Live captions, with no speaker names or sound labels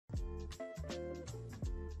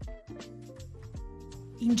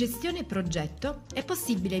In gestione progetto è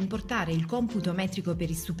possibile importare il computo metrico per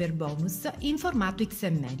il superbonus in formato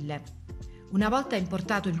XML. Una volta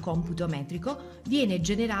importato il computo metrico, viene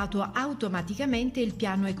generato automaticamente il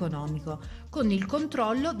piano economico con il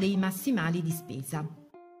controllo dei massimali di spesa.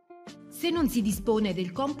 Se non si dispone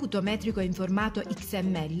del computo metrico in formato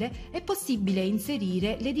XML, è possibile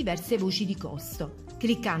inserire le diverse voci di costo.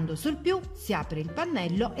 Cliccando sul più si apre il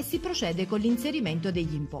pannello e si procede con l'inserimento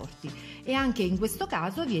degli importi e anche in questo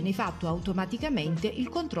caso viene fatto automaticamente il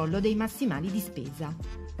controllo dei massimali di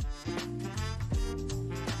spesa.